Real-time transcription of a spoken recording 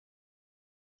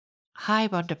Hi,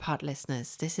 Wonderpod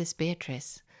listeners. This is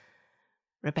Beatrice.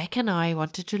 Rebecca and I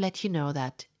wanted to let you know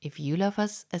that if you love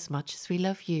us as much as we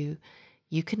love you,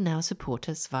 you can now support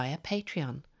us via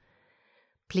Patreon.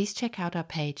 Please check out our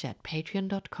page at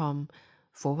patreon.com/Bonderpod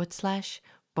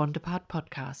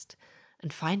podcast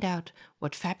and find out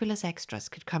what fabulous extras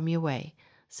could come your way,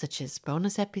 such as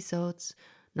bonus episodes,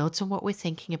 notes on what we're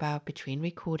thinking about between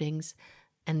recordings,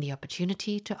 and the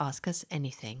opportunity to ask us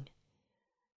anything.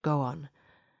 Go on.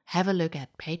 Have a look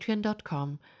at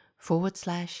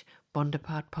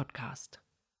patreon.com/Bonderpod podcast.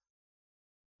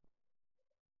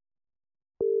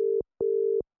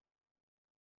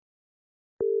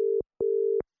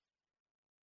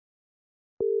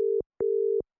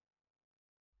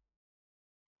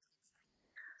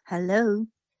 Hello.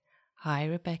 Hi,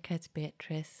 Rebecca. It's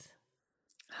Beatrice.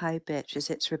 Hi, Beatrice.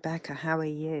 It's Rebecca. How are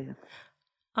you?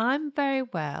 I'm very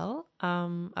well,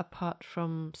 apart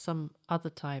from some other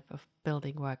type of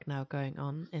building work now going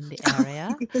on in the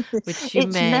area, which you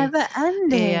It's may... never Yeah,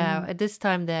 ending. at this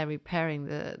time they're repairing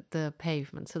the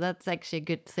pavement, so that's actually a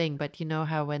good thing. But you know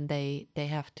how when they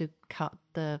have to cut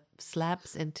the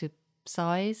slabs into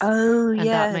size, Oh, and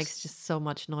that makes yes. just so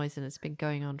much noise, and it's been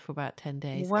going on for about 10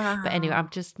 days. But anyway, I'm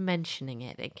Wow. just mentioning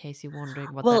it in case you're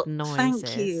wondering what that Well, noise thank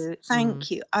is. you.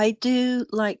 Thank you. I do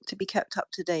like to be kept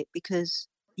up to date because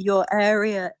your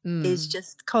area is Mm.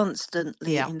 just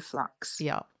constantly Yeah, in flux.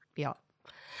 yeah, yeah.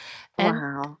 And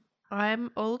Wow.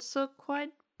 I'm also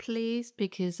quite pleased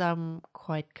because I'm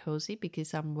quite cozy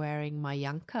because I'm wearing my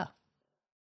yanka.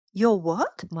 Your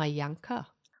what? My yanka.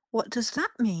 What does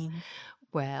that mean?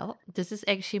 Well, this is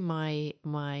actually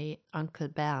my Uncle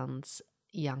Bernd's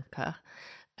yanker.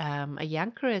 A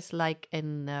yanker is like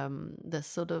in the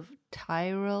sort of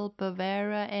Tyrol,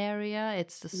 Bavaria area.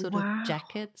 It's the sort of Wow.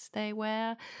 jackets they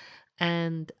wear,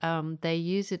 and they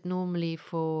use it normally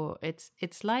for it's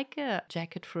like a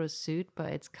jacket for a suit,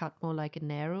 but it's cut more like a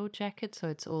narrow jacket, so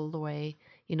it's all the way,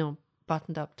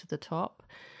 buttoned up to the top.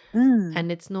 Mm.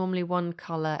 And it's normally one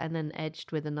color and then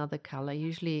edged with another color.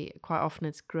 Usually, quite often,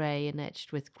 it's gray and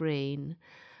edged with green.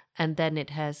 And then it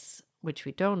has, which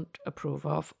we don't approve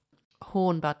of,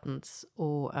 horn buttons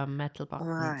or metal buttons.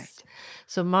 Right.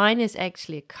 So mine is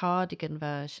actually a cardigan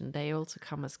version. They also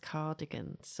come as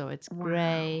cardigans. So it's Wow.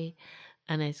 gray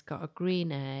and it's got a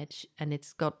green edge and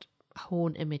it's got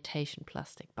horn imitation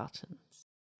plastic buttons.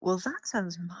 Well, that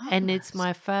sounds And it's marvelous.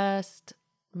 my first,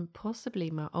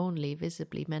 possibly my only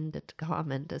visibly mended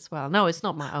garment as well. No, it's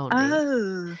not my only.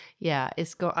 Oh, Yeah,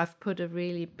 I've put a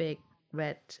really big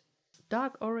red,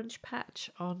 dark orange patch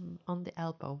on the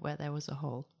elbow where there was a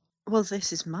hole. well,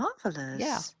 this is Yeah,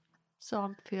 marvelous. so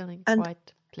I'm feeling And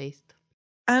quite pleased.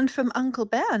 from Uncle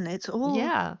Ben, it's all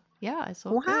Yeah, it's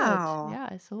all good. wow. Yeah,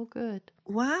 it's all good.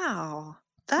 Wow.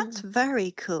 That's Mm,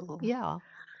 very cool. yeah.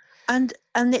 And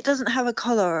it doesn't have a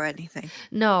collar or anything.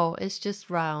 No, it's just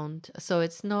round. So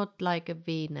it's not like a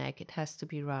V-neck. It has to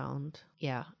be round.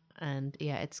 Yeah. And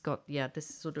yeah, it's got this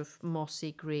sort of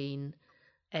mossy green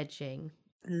edging.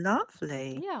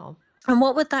 Lovely. Yeah. And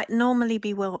what would that normally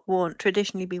be worn,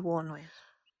 traditionally be worn with?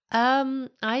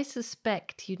 I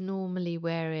suspect you normally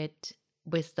wear it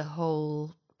with the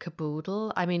whole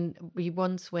caboodle. I mean, we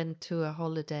once went to a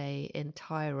holiday in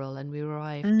Tyrol and we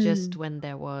arrived just Mm. when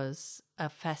there was a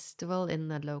festival in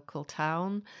the local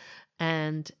town,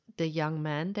 and the young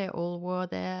men, they all wore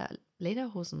their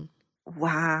lederhosen. They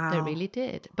Wow. really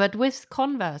did. But with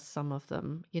Converse, some of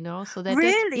them, so they did,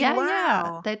 Really? yeah,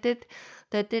 Wow. they did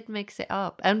mix it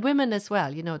up. And women as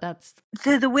well, that's...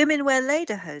 So the women wear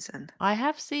lederhosen. I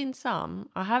have seen some.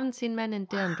 I haven't seen men in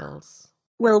Wow. dirndls.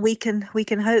 Well, we can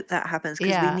hope that happens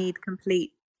because we Yeah, need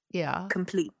complete yeah,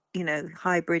 complete,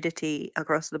 hybridity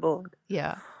across the board.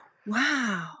 yeah.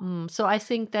 Wow. So I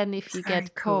think then if That's you very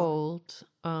get cool.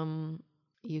 cold,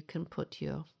 you can put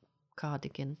your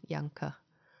cardigan yanka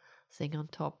thing on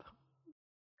top.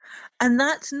 And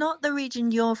that's not the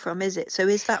region you're from, is it? So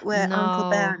is that where Uncle No,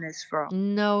 Ben is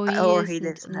from? no, he Or he isn't.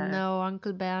 lives there? No,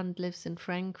 Uncle Bernd lives in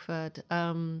Frankfurt.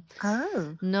 Oh,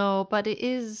 No, but it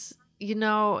is,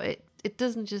 it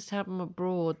doesn't just happen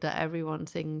abroad that everyone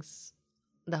thinks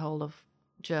the whole of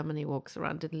Germany walks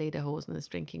around in lederhosen and is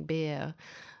drinking beer.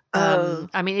 oh,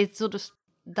 I mean, it's sort of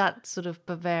that sort of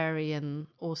Bavarian,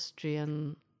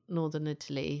 Austrian, Northern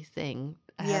Italy thing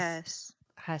yes.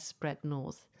 has spread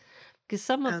north because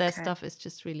some of their Okay. stuff is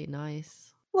just really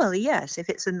nice. Well, yes, if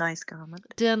it's a nice garment.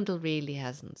 Dirndl really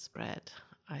hasn't spread,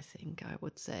 I think I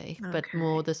would say, but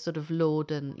more Okay. the sort of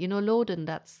Loden. Loden,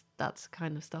 that's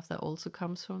kind of stuff that also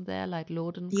comes from there, like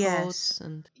Loden Yes. coats,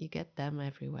 and you get them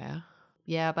everywhere.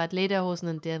 Yeah, but lederhosen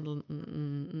and Dirndl,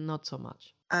 not so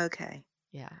much. Okay.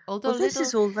 Yeah, although Well, this little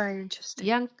is all very interesting.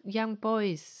 young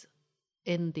boys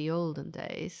in the olden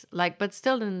days. Like, but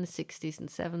still in the 60s and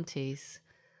 70s,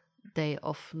 they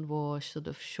often wore sort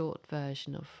of short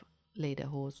version of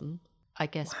lederhosen. I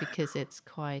guess because it's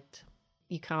quite,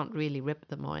 you can't really rip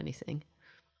them or anything.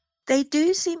 They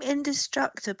do seem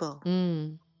indestructible.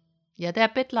 Mm. Yeah, they're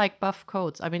a bit like buff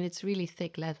coats. I mean, it's really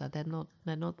thick leather. They're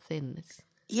not thin. It's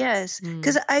Yes,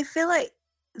 because I feel like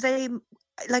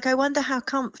I wonder how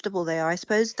comfortable they are. I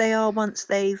suppose they are once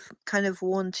they've kind of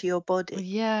worn to your body.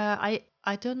 yeah,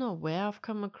 I don't know where I've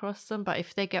come across them, but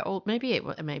if they get old, maybe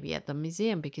at the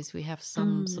museum, because we have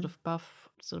some sort of buff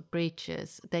sort of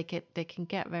breeches. They can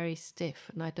get very stiff,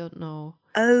 and I don't know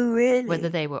Oh, whether really?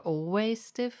 they were always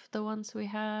stiff, the ones we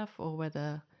have, or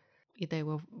whether they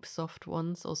were soft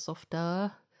ones or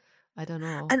softer. I don't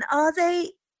know. And are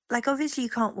they, like, obviously you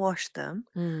can't wash them,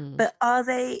 Mm, but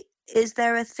is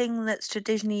there a thing that's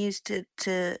traditionally used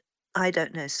to, I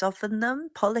don't know, soften them,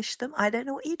 polish them? I don't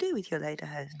know what you do with your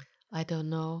lederhosen. I don't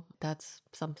know. That's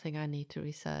something I need to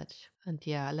research. And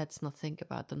yeah, let's not think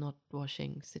about the not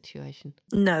washing situation.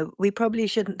 No, we probably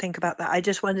shouldn't think about that. I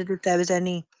just wondered if there was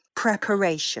any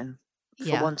preparation, for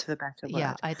Yeah, want of a better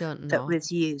yeah, word, I don't that know.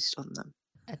 was used on them.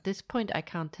 At this point, I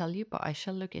can't tell you, but I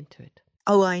shall look into it.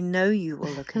 Oh, I know you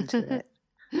will look into it.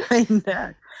 I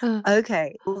know.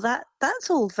 Okay, well that's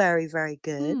all very, very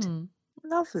good. Hmm.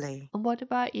 Lovely. And what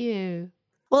about you?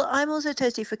 Well, I'm also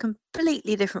toasty for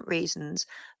completely different reasons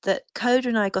that Coda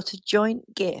and I got a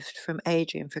joint gift from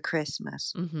Adrian for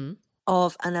Christmas Mm-hmm.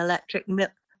 of an electric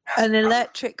milk. An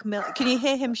electric milk. Can you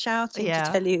hear him shouting to Yeah.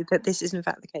 tell you that this is in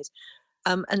fact the case?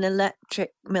 An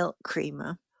electric milk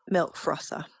creamer, milk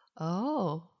frother,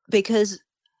 Oh. because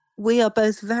we are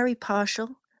both very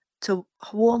partial to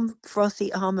warm,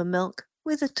 frothy almond milk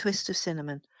with a twist of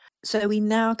cinnamon. So we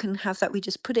now can have that. We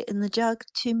just put it in the jug,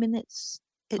 2 minutes,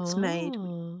 it's made,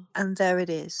 Oh. and there it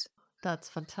is. That's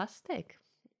fantastic.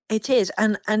 It is,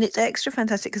 and it's extra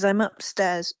fantastic because I'm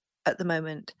upstairs at the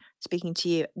moment speaking to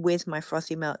you with my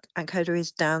frothy milk, and Coda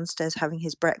is downstairs having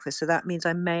his breakfast. So that means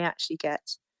I may actually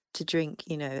get to drink,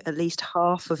 at least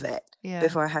half of it Yeah.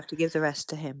 before I have to give the rest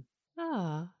to him.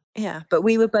 Ah. Yeah, but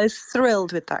we were both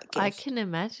thrilled with that I gift. can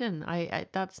imagine. I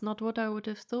that's not what I would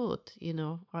have thought,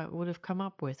 I would have come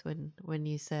up with when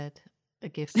you said a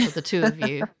gift for the two of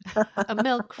you. A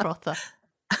milk frother.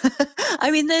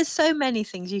 I mean, there's so many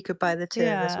things you could buy the two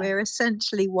of us. Yeah. We're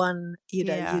essentially one,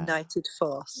 Yeah. united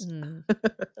force. Mm.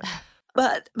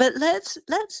 But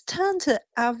let's turn to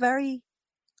our very,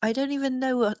 I don't even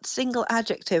know what single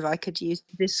adjective I could use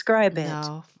to describe it.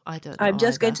 No, I don't I'm know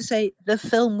just going either. to say the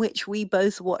film which we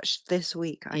both watched this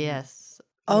week, I mean. Yes.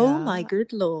 Oh Yeah. my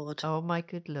good Lord. Oh my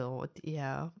good Lord.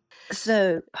 Yeah.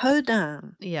 So,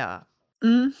 Podin. Yeah.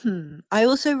 I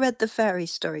also read the fairy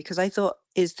story because I thought,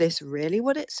 is this really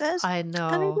what it says? I And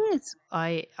know. it is.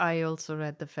 I also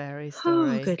read the fairy Oh,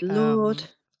 story. good Lord.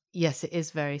 Yes, it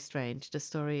is very strange. The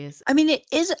story is. I mean, it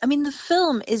is. I mean, the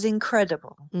film is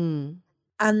incredible. Mm,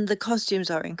 And the costumes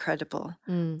are incredible.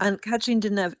 mm, And Catherine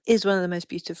Deneuve is one of the most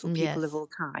beautiful people of yes. all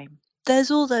time.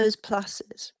 There's all those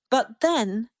pluses. But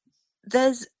then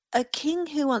there's a king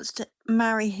who wants to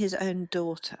marry his own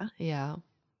daughter, Yeah.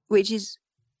 which is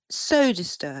so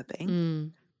disturbing.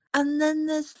 Mm, And then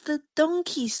there's the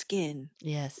donkey skin,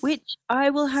 yes. which I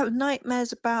will have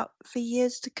nightmares about for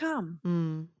years to come.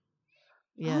 Mm,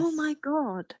 yes. Oh my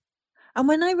God. And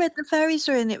when I read the fairy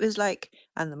story and it was like,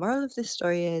 and the moral of this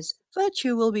story is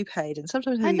virtue will be paid. And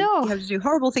sometimes I you know. have to do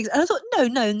horrible things. And I thought, no.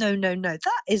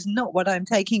 That is not what I'm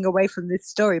taking away from this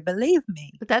story. Believe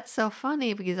me. But that's so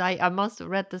funny because I must have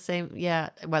read the same. Yeah.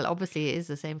 Well, obviously it is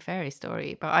the same fairy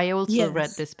story, but I also read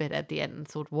Yes. this bit at the end and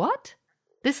thought, what?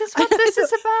 This is what this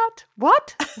is about?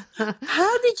 What?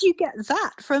 How did you get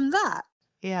that from that?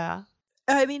 Yeah.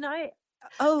 I mean,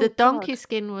 The donkey God.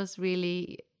 skin was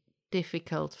really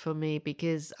difficult for me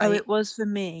because It was for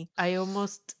me.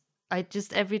 I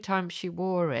just every time she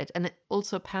wore it, and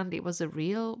also apparently it was a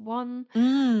real one.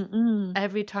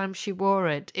 Every time she wore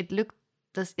it, it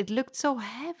looked so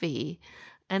heavy,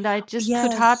 and I just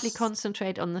could hardly Yes.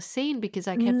 concentrate on the scene because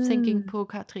I kept thinking, poor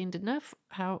Catherine Deneuve,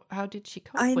 how did she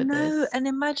cope I with know, this? and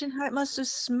imagine how it must have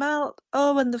smelled.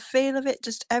 Oh, and the feel of it,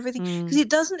 just everything. Because Mm, it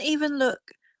doesn't even look,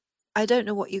 I don't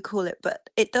know what you call it, but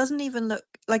it doesn't even look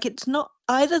like, it's not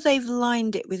either they've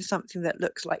lined it with something that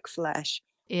looks like flesh,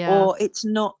 yeah. or it's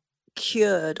not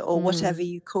cured or whatever Mm,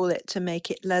 you call it to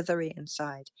make it leathery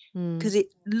inside, mm, because it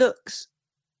looks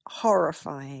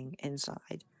horrifying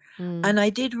inside. mm. And I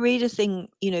did read a thing,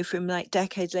 from like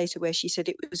decades later where she said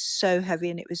it was so heavy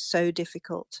and it was so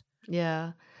difficult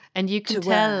Yeah. And you can to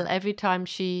tell wear. every time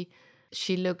she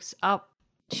looks up,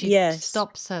 she Yes.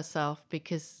 stops herself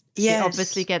because it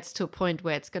obviously Yes. gets to a point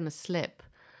where it's going to slip.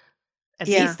 At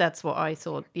Yeah. least that's what I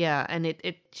thought. Yeah, and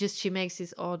it just she makes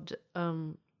these odd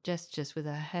gestures with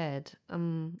her head,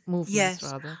 movements Yes.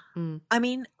 rather. I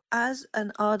mean, as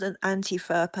an ardent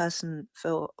anti-fur person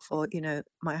for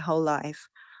my whole life,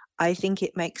 I think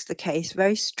it makes the case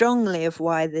very strongly of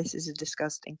why this is a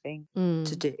disgusting thing to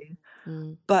Mm, do.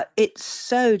 mm, But it's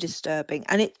so disturbing,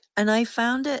 and I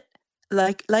found it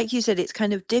like you said, it's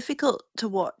kind of difficult to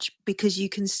watch because you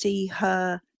can see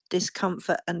her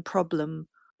discomfort and problem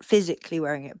physically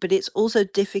wearing it, but it's also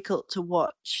difficult to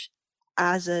watch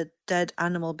as a dead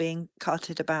animal being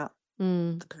carted about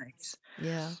mm, the place.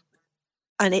 yeah.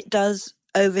 And it does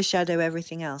overshadow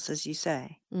everything else, as you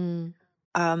say. Mm,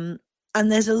 Um, and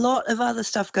there's a lot of other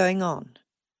stuff going on.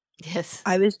 yes.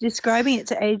 I was describing it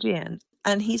to Adrian,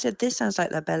 and he said, "This sounds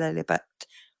like La Belle et la Bête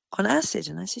on acid."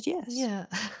 And I said, "Yes." Yeah.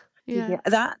 Yeah,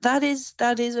 Yeah. that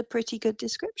is a pretty good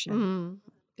description. Mm,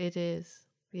 it is.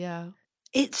 Yeah.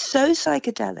 It's so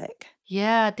psychedelic.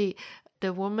 Yeah, the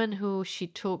woman who she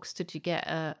talks to get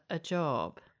a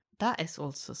job, that is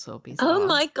also so Oh bizarre.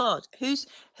 my God, who's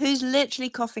literally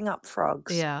coughing up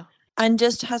frogs Yeah. and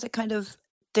just has a kind of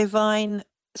divine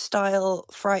style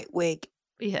fright wig.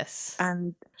 Yes.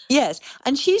 And yes,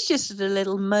 and she's just a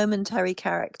little momentary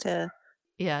character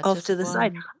Yeah, off to just the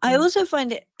side. one. I also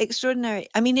find it extraordinary.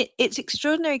 I mean, it's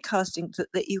extraordinary casting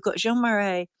that you've got Jean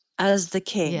Marais as the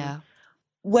king, Yeah.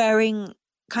 wearing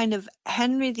kind of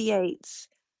Henry VIII,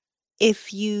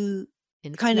 if you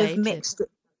kind of Inflated.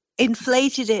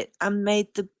 inflated it and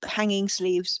made the hanging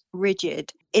sleeves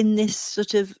rigid in this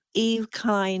sort of Yves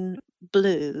Klein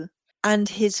blue, and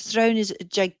his throne is a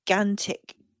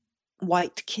gigantic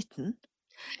white kitten,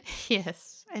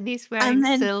 Yes. And he's wearing and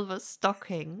then silver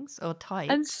stockings or and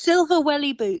tights. silver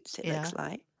welly boots, it Yeah. looks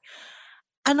like.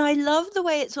 And I love the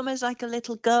way it's almost like a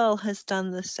little girl has done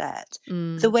the set. The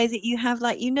Mm. way that you have,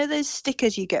 like, those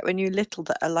stickers you get when you're little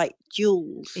that are like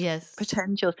jewels, Yes.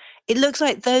 potential. It looks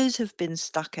like those have been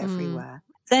stuck Mm. everywhere.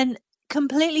 Then,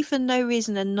 completely for no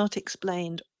reason and not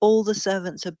explained, all the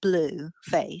servants are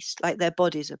blue-faced, like their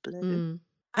bodies are blue, Mm.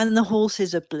 and the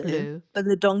horses are blue, Blue. but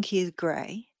the donkey is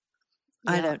grey.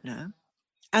 I Yeah. don't know.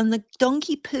 And the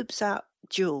donkey poops out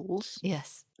jewels.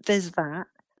 Yes. There's that.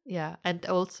 Yeah. And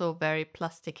also very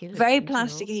plasticky Very looking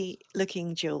jewels. plasticky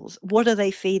looking jewels. What are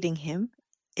they feeding him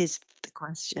is the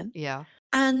question. Yeah.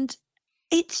 And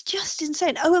it's just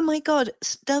insane. Oh my God,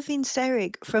 Delphine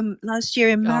Seyrig from last year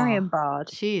in Oh,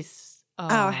 Marienbad, she's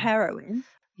our heroine.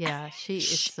 yeah, she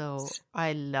is so She's,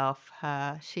 I love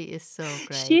her. She is so she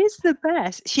great. is the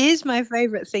best. She is my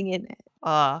favorite thing in it.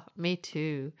 Ah, me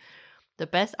too. The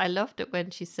best. I loved it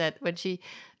when she said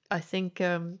I think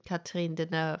Catherine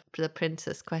Deneuve, the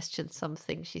princess, questions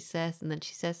something she says, and then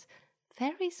she says,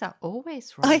 "Fairies are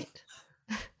always I right."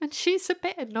 And she's a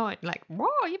bit annoyed, like, "Whoa,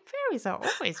 your fairies are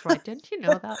always right, don't you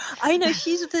know that?" I know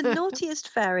she's the naughtiest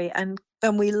fairy, and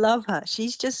we love her.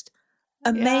 She's just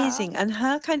Yeah. amazing, and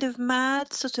her kind of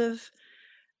mad sort of,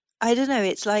 I don't know,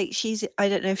 it's like I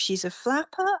don't know if she's a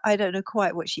flapper, I don't know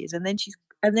quite what she is, and then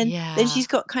Yeah. she's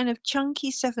got kind of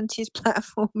chunky 70s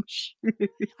platform shoes.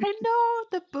 I know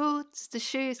the boots, the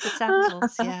shoes, the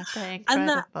sandals. Yeah, they're And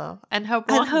that incredible. And her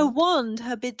and her wand, wand,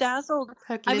 her bedazzled,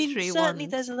 her I mean, glittery certainly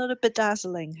wand. there's a lot of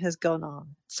bedazzling has gone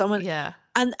on. Someone Yeah.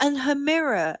 and her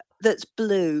mirror that's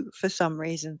blue for some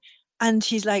reason, and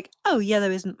she's like, "Oh, yellow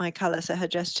isn't my color," so her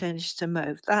dress changes to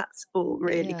mauve. That's all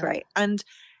really Yeah. great, and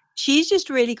she's just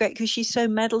really great because she's so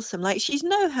meddlesome, like, she's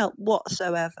no help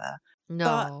whatsoever,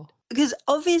 but No. because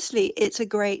obviously it's a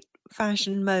great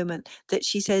fashion moment that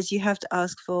she says you have to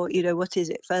ask for, what is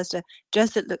it? First, a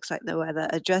dress that looks like the weather,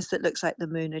 a dress that looks like the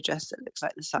moon, a dress that looks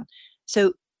like the sun.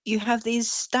 So you have these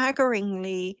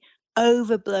staggeringly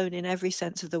overblown, in every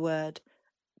sense of the word,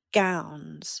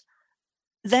 gowns.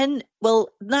 Then, well,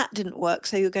 that didn't work,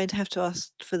 so you're going to have to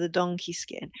ask for the donkey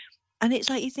skin. And it's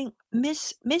like you think,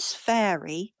 Miss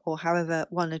Fairy, or however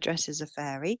one addresses a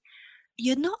fairy,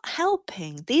 you're not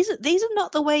helping. These are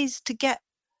not the ways to get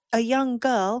a young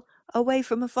girl away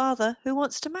from a father who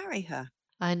wants to marry her.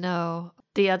 I know.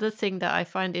 The other thing that I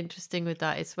find interesting with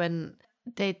that is when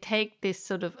they take this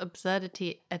sort of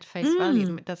absurdity at face value.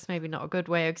 Mm. That's maybe not a good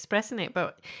way of expressing it,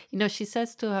 but she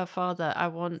says to her father, I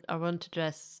want a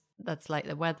dress that's like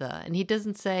the weather." And he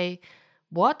doesn't say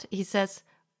what? He says,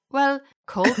 "Well,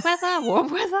 cold weather,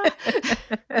 warm weather."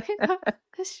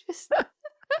 It's just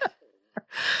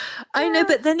I know,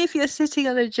 but then if you're sitting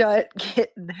on a giant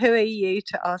kitten, who are you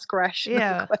to ask rational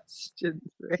yeah. questions?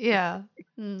 Really? Yeah.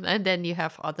 And then you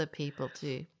have other people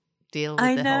to deal with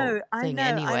I the whole know, I thing know.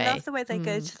 I love anyway. the way they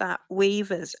go to that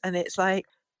Weavers, and it's like,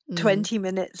 Mm. 20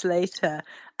 minutes later.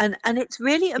 And it's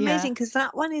really Yeah. amazing because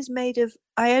that one is made of,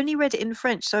 I only read it in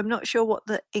French, so I'm not sure what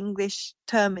the English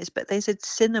term is, but they said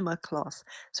cinema cloth.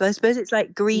 So I suppose it's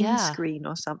like green Yeah. screen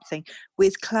or something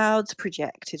with clouds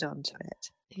projected onto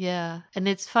it. Yeah. And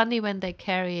it's funny when they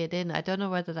carry it in. I don't know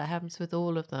whether that happens with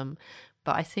all of them,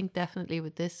 but I think definitely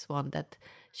with this one that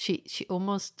she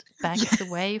almost backs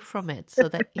away from it so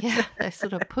that yeah, they're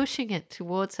sort of pushing it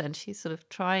towards her and she's sort of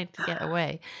trying to get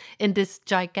away in this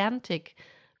gigantic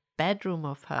bedroom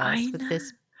of I hers with know.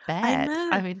 this I bed.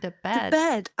 I know. mean the The bed.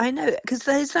 bed, I know, because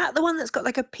is that the one that's got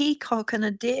like a peacock and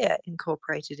a deer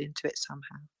incorporated into it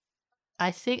somehow?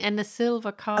 I think and the silver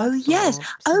Oh, castle yes. or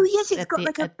Oh, some yes, it's at got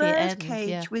like a the bird end,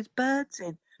 yeah. cage with birds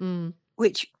in, Mm.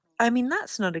 which, I mean,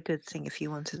 that's not a good thing if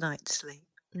you want a night's sleep.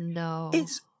 No.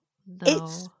 It's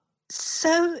it's No.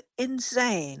 so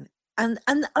insane. And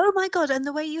oh my god, and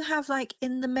the way you have, like,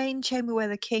 in the main chamber where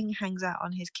the king hangs out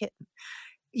on his kitten,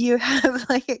 you have,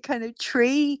 like, a kind of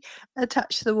tree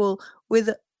attached to the wall with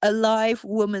a live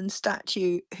woman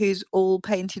statue who's all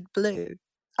painted blue.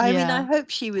 I mean, I Yeah. hope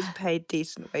she was paid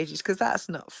decent wages because that's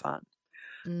not fun.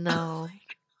 No.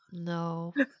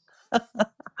 No.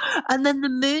 And then the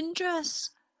moon dress,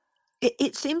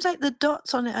 it seems like the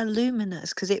dots on it are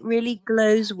luminous because it really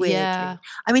glows Yeah. weirdly.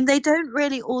 I mean, they don't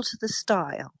really alter the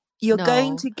style. You're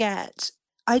going No. to get,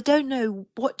 I don't know,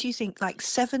 what do you think, like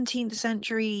 17th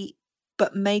century,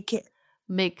 but make it,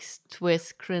 Mixed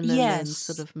with crinoline,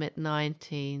 sort yes, of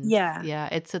mid-19s. yeah. Yeah,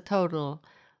 it's a total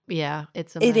yeah,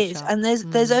 it's a It is, mashup. and there's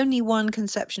Mm. only one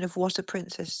conception of what a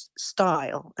princess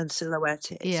style and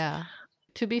silhouette is. Yeah.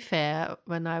 To be fair,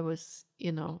 when I was,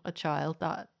 a child,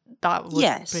 that would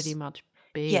pretty Yes, much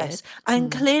be yes, it. and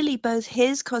Mm. clearly both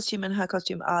his costume and her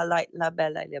costume are like La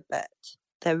Belle et la Bête.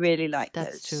 They're really like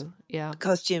That's those true. Yeah.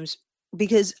 costumes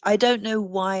because I don't know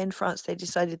why in France they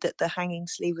decided that the hanging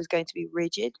sleeve was going to be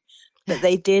rigid, but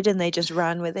they did and they just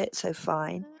ran with it, so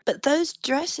fine. But those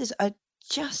dresses are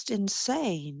just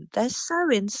insane. They're so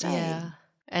Yeah. insane.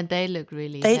 And they look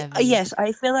really They heavy yes,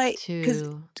 I feel like because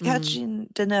too. Mm. Catherine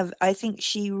Deneuve, I think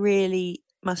she really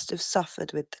must have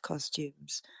suffered with the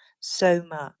costumes so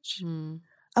much. Mm.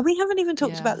 And we haven't even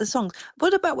talked about Yeah. the songs.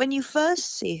 What about when you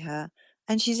first see her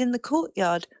and she's in the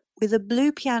courtyard with a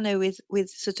blue piano with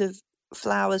sort of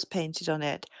flowers painted on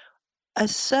it, a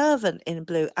servant in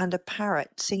blue and a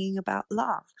parrot singing about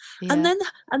love. And Yeah. then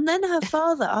and then her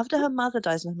father, after her mother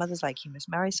dies, and her mother's like, "You must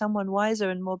marry someone wiser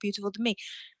and more beautiful than me."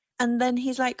 And then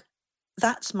he's like,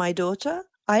 "That's my daughter?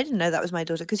 I didn't know that was my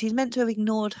daughter because he's meant to have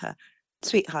ignored her.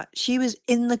 Sweetheart, she was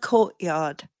in the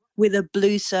courtyard with a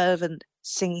blue servant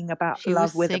singing about She was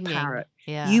love with a singing. parrot.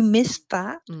 Yeah. You missed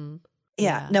that?" Mm.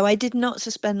 Yeah, Yeah. no, I did not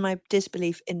suspend my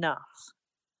disbelief enough.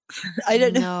 I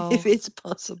don't know if No. it's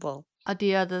possible.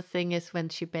 The other thing is when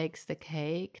she bakes the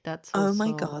cake. That's Oh my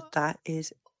also god, that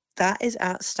is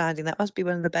outstanding. That must be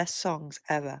one of the best songs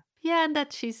ever. yeah, and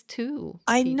that she's two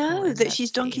I people know in that that she's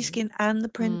Donkey scene. Skin and the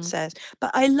Mm. princess, but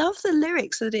I love the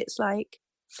lyrics that it's like,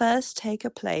 first take a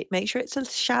plate, make sure it's a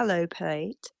shallow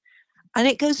plate, and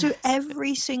it goes through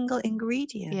every single Yeah.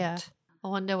 ingredient. I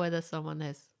wonder whether someone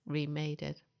has remade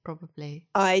it. Probably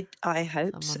I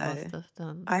hope someone so. must have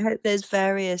done. I hope there's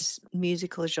various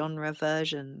musical genre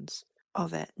versions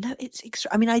of it. No, it's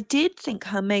I mean, I did think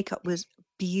her makeup was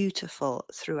beautiful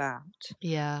throughout.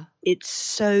 Yeah. It's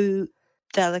so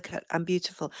delicate and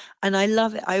beautiful, and I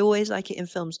love it. I always like it in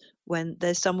films when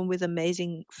there's someone with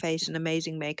amazing face and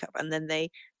amazing makeup, and then they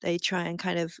try and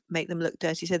kind of make them look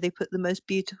dirty, so they put the most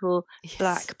beautiful Yes.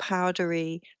 black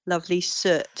powdery, lovely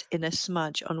soot in a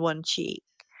smudge on one cheek,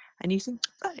 and you think,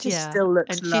 "That just Yeah. still looks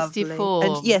And she's lovely." And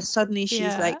yes, deformed. suddenly she's,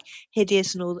 Yeah. like,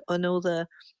 hideous and all the,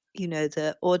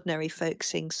 the ordinary folk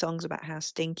sing songs about how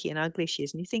stinky and ugly she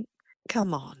is, and you think,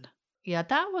 "Come on." Yeah,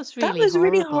 that was That really was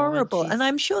really horrible when horrible, and she's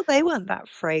I'm sure they weren't that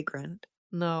fragrant.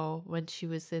 no, when she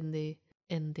was in the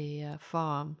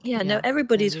farm. Yeah, no, Yeah,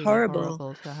 everybody's really horrible.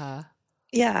 horrible to her.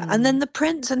 Yeah, and then Mm. the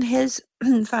prince and his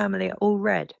family are all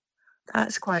red.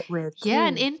 That's quite weird Yeah,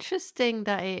 and too. interesting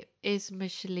that it is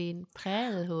Micheline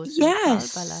Prel who's in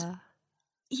Yes, Falbala.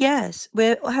 yes,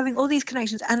 we're having all these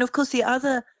connections, and of course, the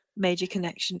other major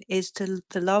connection is to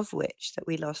the Love Witch that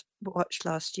we watched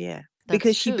last year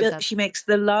because That's true. she That's makes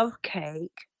the love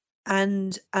cake,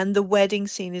 and the wedding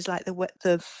scene is like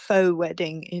the faux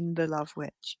wedding in the Love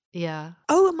Witch. yeah.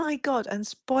 Oh my god, and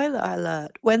spoiler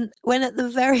alert, when at the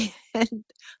very end,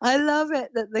 I love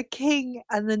it that the king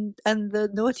and the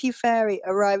naughty fairy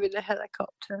arrive in a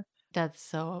helicopter. That's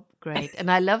so great. And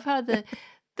I love how the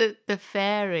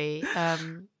fairy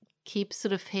keeps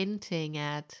sort of hinting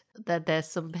at that there's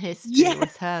some history Yeah.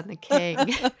 with her and the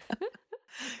king.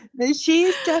 No, she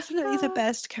is definitely the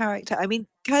best character. I mean,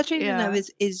 Catherine Deneuve Yeah.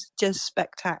 is just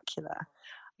spectacular,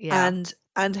 Yeah.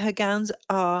 and her gowns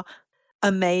are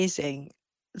amazing.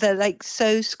 They're, like,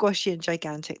 so squashy and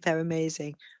gigantic, they're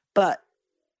amazing. But,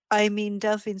 I mean,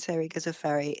 Delphine Seyrig as a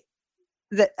fairy,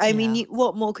 that I mean, Yeah. you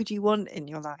what more could you want in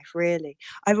your life, really?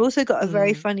 I've also got a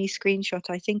very Mm. funny screenshot,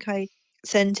 I think I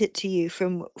sent it to you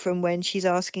from when she's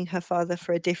asking her father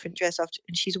for a different dress after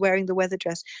and she's wearing the weather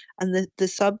dress, and the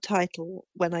subtitle,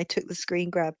 when I took the screen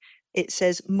grab, it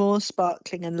says, "More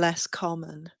sparkling and less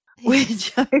common,"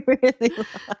 which Yes. I really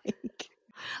like.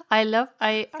 I love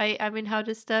I mean how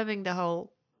disturbing the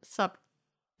whole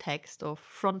subtext or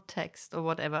front text or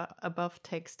whatever above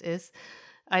text is.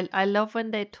 I love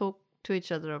when they talk to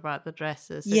each other about the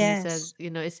dresses and he says, Yes. you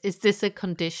know, is this a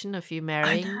condition of you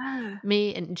I marrying know.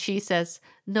 me? And she says,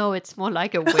 no, it's more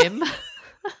like a whim.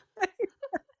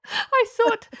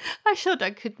 I thought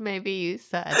I could maybe use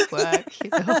that at work,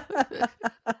 you know.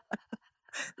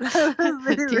 That would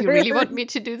be Do you really want really me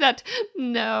to do that?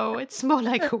 No, it's more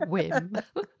like a whim.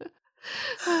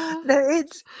 No,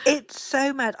 it's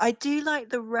so mad. I do like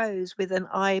the rose with an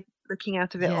eye looking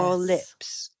out of it or Yes.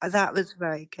 lips. That was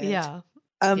very good. Yeah.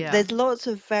 Yeah. There's lots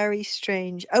of very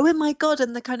strange oh, and my god,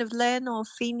 and the kind of Leonore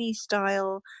Fini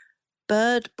style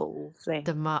bird ball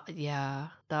thing. Yeah,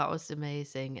 that was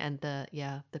amazing. And the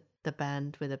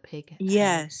band with the pig head.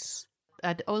 Yes.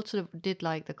 I also did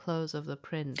like the clothes of the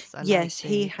prince. I like Yes,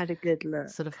 he the had a good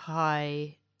look. sort of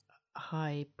high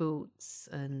boots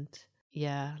and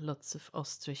yeah, lots of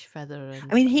ostrich feather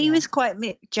I and mean, he yeah. was quite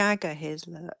Mick Jagger, his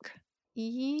look.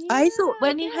 Yeah, I thought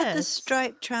I when he had the guess.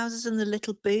 striped trousers and the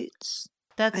little boots,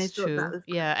 I That's thought that true. was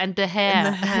Yeah, and the and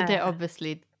the hair, they hair.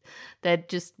 obviously they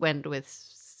just went with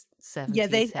Yeah,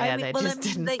 70s hair. They I just mean,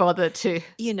 didn't bother to.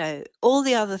 you know, all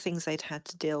the other things they'd had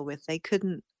to deal with, they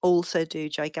couldn't also do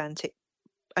gigantic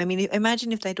I mean,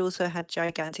 imagine if they'd also had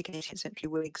gigantic 18th century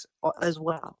wigs as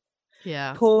well.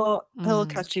 Yeah. Poor Mm,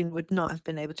 Catherine would not have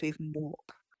been able to even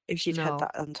walk if she'd had no.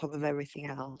 that on top of everything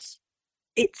else.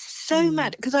 It's so Mm.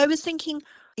 mad because I was thinking,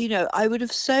 you know, I would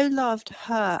have so loved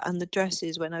her and the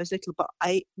dresses when I was little, but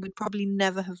I would probably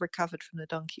never have recovered from the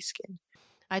donkey skin.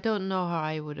 I don't know how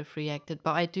I would have reacted,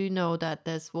 but I do know that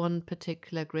there's one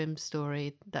particular grim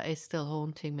story that is still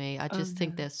haunting me. I Oh just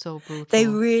think no. they're so They brutal.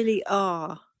 really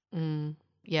are. Mm.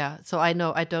 Yeah, so I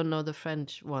don't know the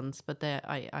French ones, but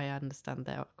I understand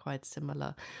they're quite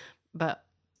similar. But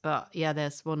yeah,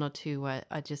 there's one or two where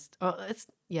I just it's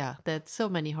yeah, there's so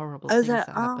many horrible Oh, things there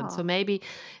that happen. So are. maybe,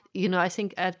 you know, I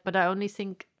think but I only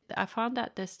think I found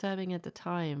that disturbing at the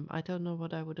time. I don't know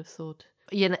what I would have thought.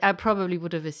 You know, I probably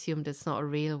would have assumed it's not a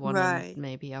real one, and Right.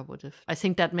 maybe I would have. I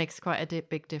think that makes quite a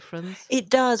big difference It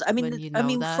does. when you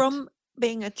know that. From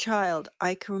being a child,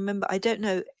 I can remember I don't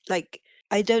know, like,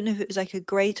 I don't know if it was like a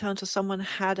great aunt or someone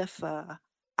had a fur,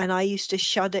 and I used to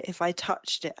shudder if I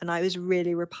touched it, and I was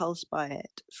really repulsed by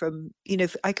it from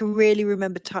I can really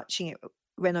remember touching it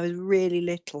when I was really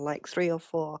little, like 3 or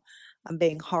 4, and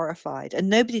being horrified, and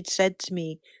nobody'd said to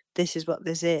me, "This is what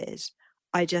this is."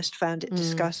 I just found it Mm,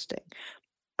 disgusting.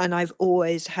 And I've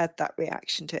always had that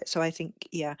reaction to it, so I think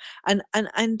yeah. And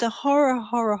the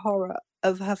horror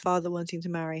of her father wanting to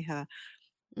marry her,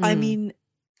 I mm, mean,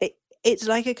 it's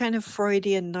like a kind of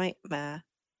Freudian nightmare,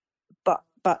 but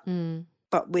but mm.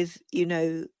 but with,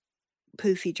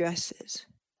 poofy dresses.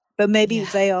 But maybe Yeah,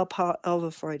 they are part of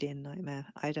a Freudian nightmare,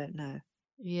 I don't know.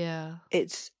 yeah,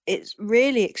 It's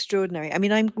really extraordinary. I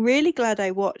mean, I'm really glad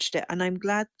I watched it, and I'm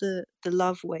glad the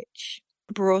Love Witch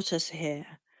brought us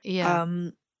here. yeah,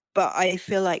 Um, but I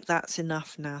feel like that's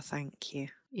enough now, thank you.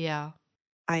 yeah.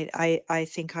 I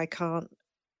think I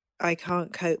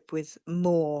can't cope with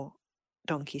more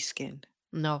donkey skin.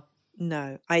 No.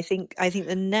 No, I think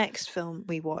the next film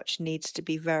we watch needs to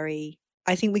be very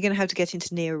I think we're gonna have to get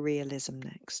into neorealism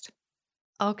next.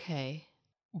 Okay.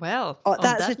 Well, Oh,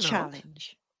 on that's a that note,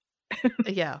 challenge.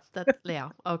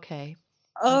 yeah, okay.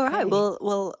 All right. Okay.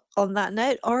 Well, on that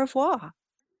note, au revoir.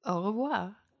 Au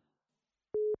revoir.